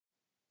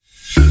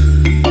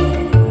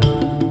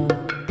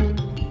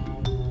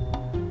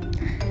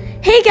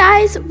Hey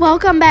guys,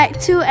 welcome back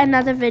to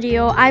another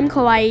video. I'm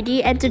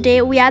Kawaii and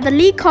today we are at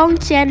the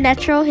Chian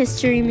Natural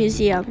History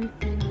Museum.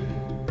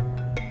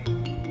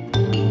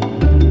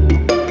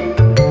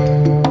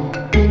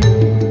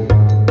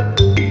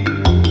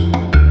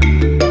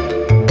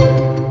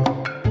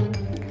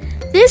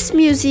 This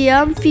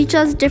museum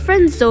features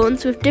different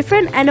zones with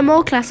different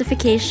animal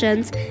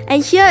classifications,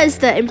 and here is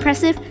the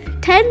impressive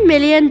 $10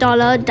 million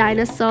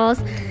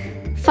dinosaurs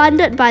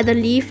funded by the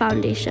Lee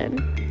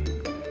Foundation.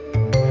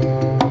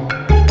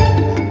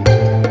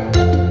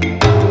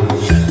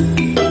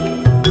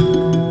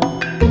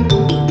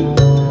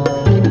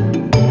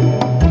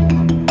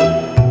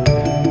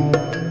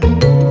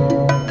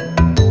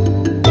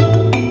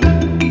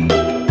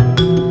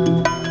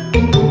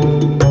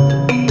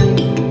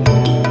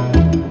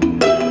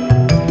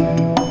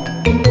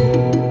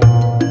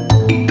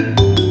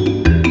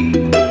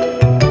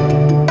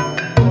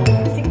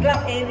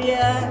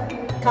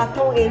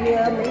 Cartoon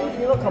area, many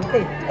people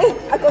complain, hey,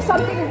 I got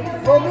something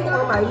roaming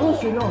on my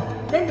roof, you know.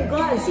 Then you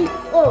go and see,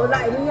 oh,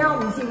 like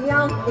meow, you see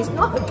meow. It's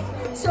not.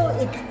 So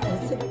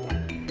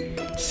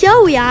it's...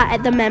 Here we are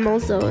at the mammal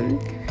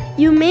zone.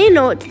 You may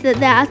note that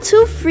there are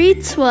 2 free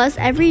tours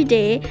every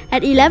day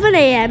at 11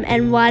 AM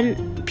and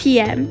 1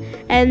 PM,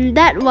 and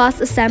that was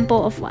a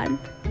sample of one.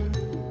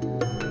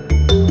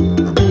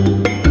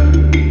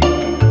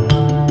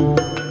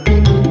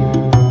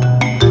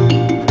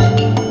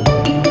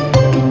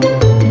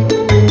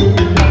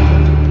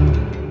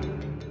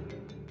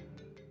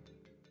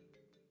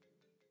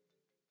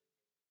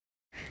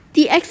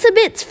 The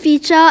exhibits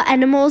feature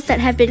animals that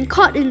have been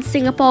caught in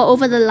Singapore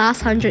over the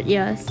last 100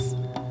 years.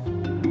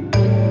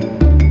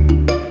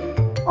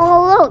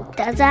 Oh look,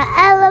 there's an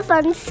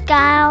elephant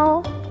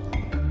skull.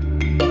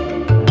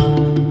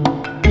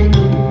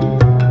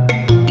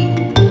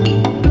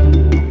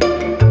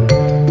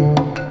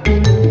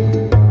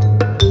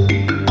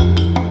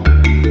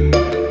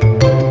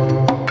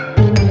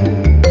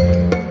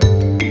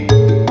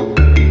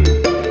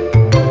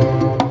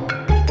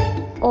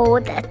 Oh,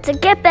 that's a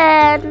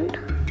gibbon.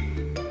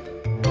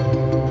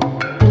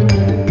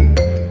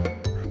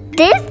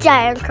 This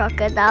giant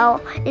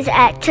crocodile is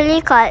actually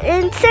caught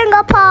in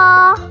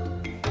Singapore.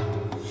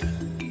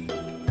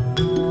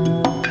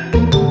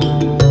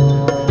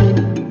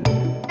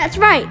 That's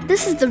right,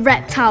 this is the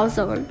reptile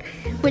zone,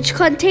 which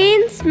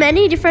contains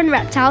many different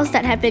reptiles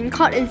that have been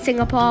caught in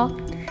Singapore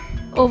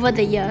over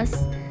the years.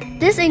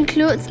 This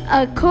includes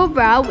a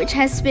cobra which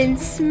has been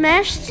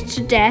smashed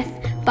to death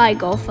by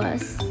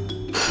golfers.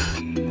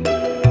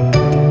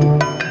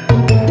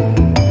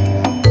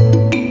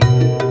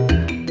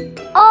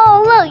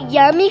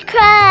 Yummy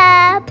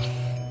crabs!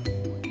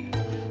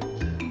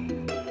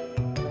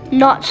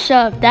 Not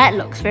sure if that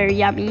looks very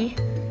yummy.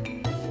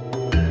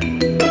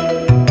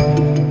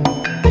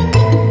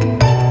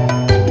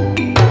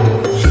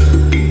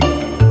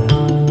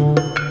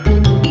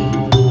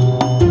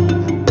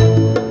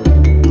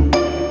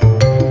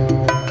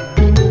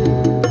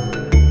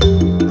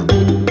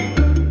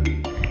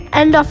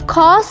 And of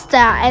course,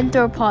 there are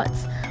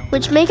arthropods,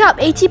 which make up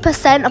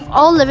 80% of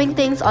all living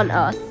things on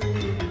Earth.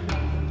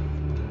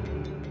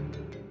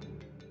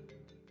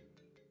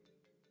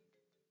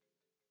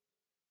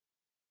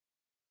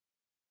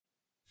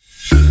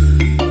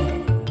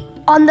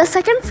 On the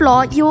second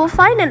floor, you will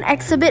find an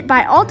exhibit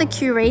by all the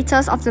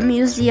curators of the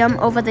museum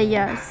over the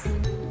years.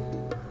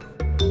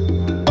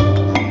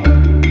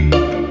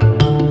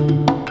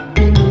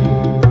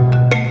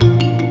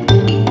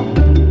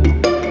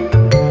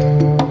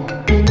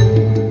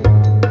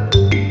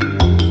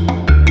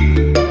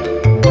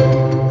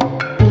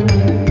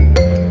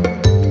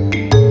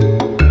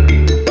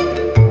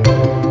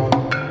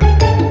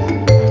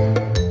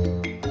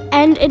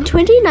 And in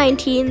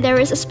 2019, there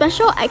is a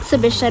special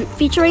exhibition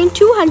featuring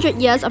 200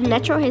 years of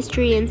natural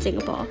history in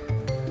Singapore.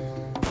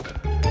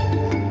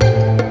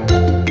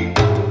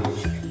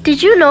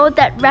 Did you know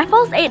that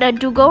Raffles ate a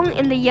dugong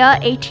in the year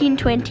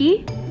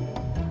 1820?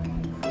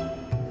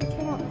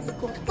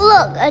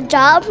 Look, a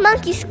jar of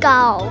monkey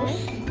skulls.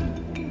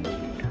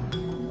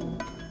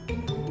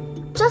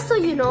 Just so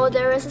you know,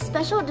 there is a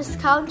special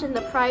discount in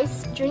the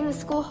price during the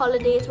school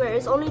holidays where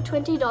it's only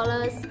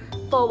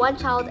 $20 for one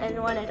child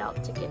and one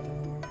adult ticket.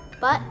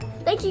 But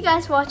thank you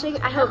guys for watching.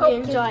 I hope you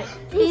enjoyed.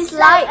 Please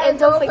like and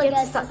don't forget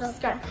to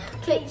subscribe.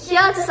 Click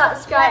here to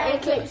subscribe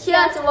and click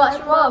here to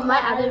watch more of my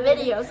other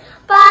videos.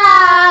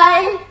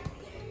 Bye!